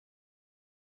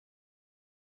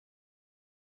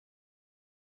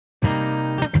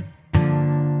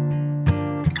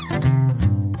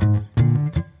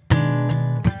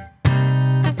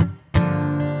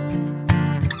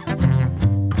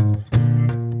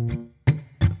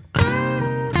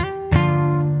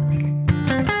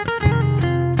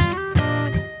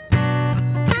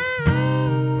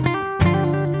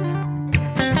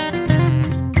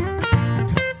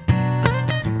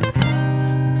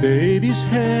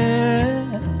there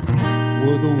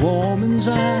with a woman's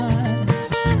eyes.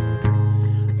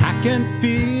 I can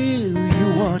feel you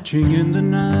watching in the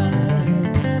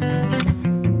night,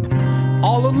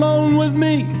 all alone with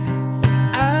me,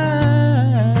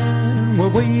 and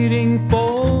we're waiting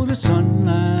for the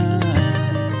sunlight.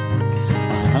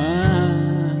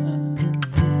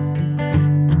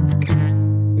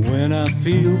 When I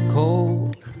feel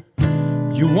cold,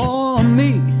 you warm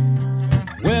me.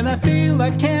 When I feel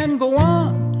I can't go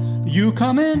on, you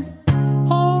come in,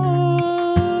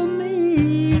 hold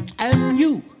me, and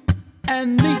you and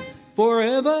me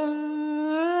forever.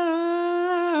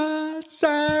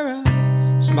 Sara,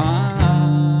 smile.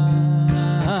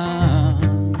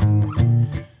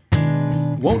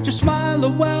 Won't you smile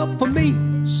a while for me,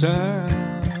 sir?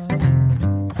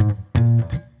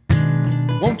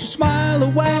 Won't you smile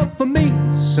a while for me,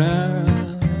 sir?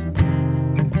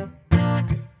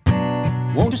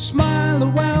 Won't you smile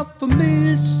a while for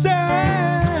me, Sara?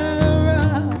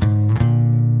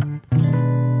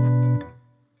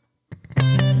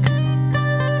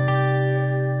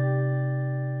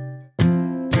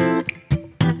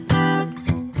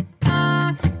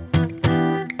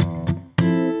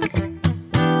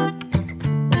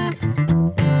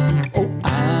 Oh,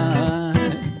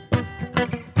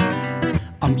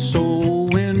 I'm so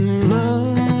in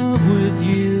love with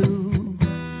you.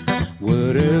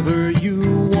 Whatever you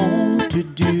want to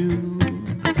do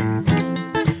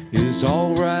is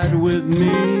all right with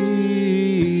me,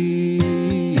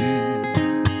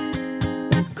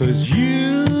 'cause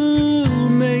you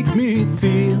make me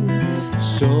feel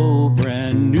so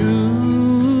brand new.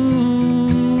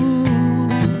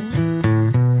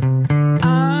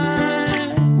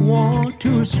 I want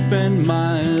to spend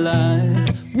my life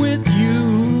with you.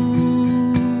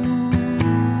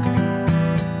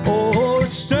 Oh,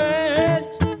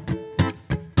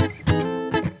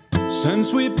 since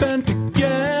we've been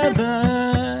together,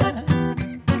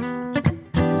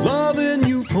 loving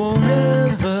you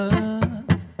forever,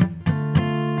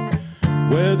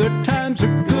 whether times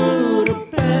are good or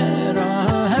bad,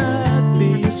 or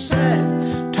happy or sad,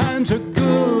 times are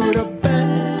good or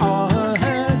bad, or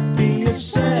happy or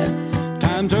sad,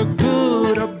 times are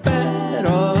good or bad,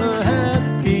 or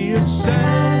happy or sad.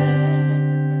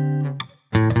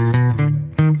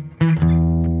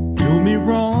 Do me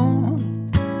wrong,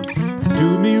 do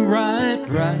me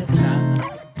right now.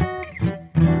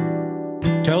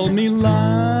 Tell me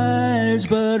lies,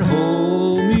 but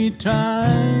hold me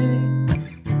tight.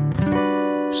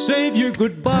 Save your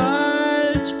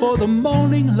goodbyes for the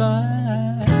morning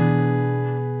light,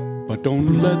 but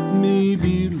don't let me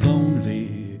be lonely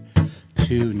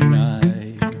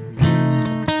tonight.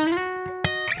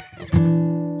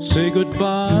 Say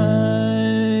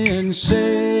goodbye and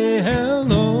say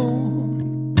hello.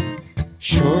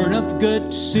 Sure enough, good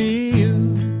to see you,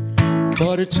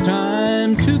 but it's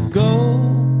time to go.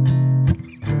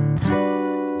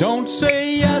 Don't say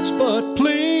yes, but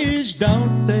please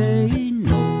don't say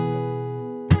no.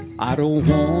 I don't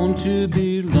want to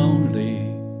be lonely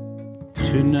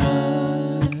tonight.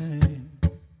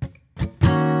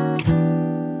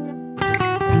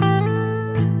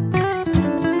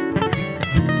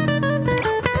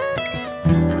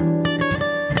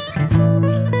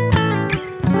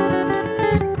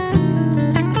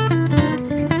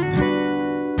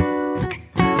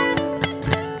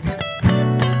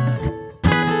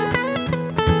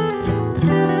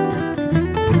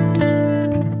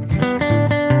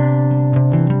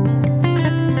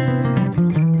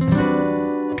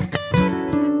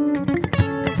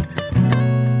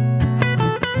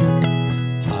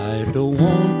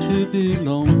 Be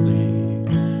lonely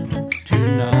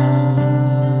tonight.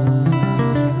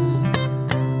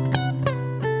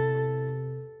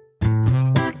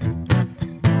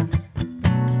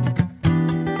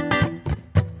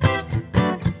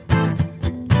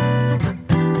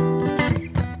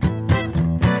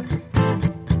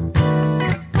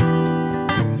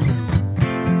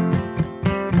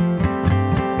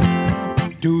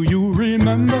 Do you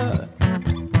remember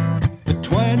the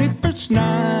 21st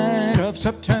night of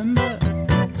September?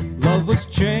 Love was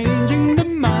changing the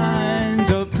minds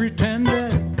of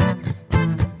pretenders.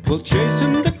 We'll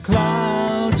chasing the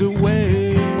clouds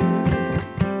away.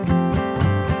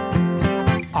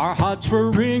 Our hearts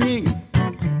were ringing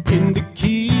in the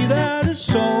key that our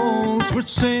souls were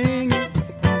singing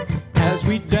as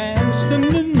we danced in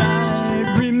the night.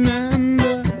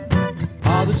 Remember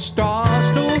how the stars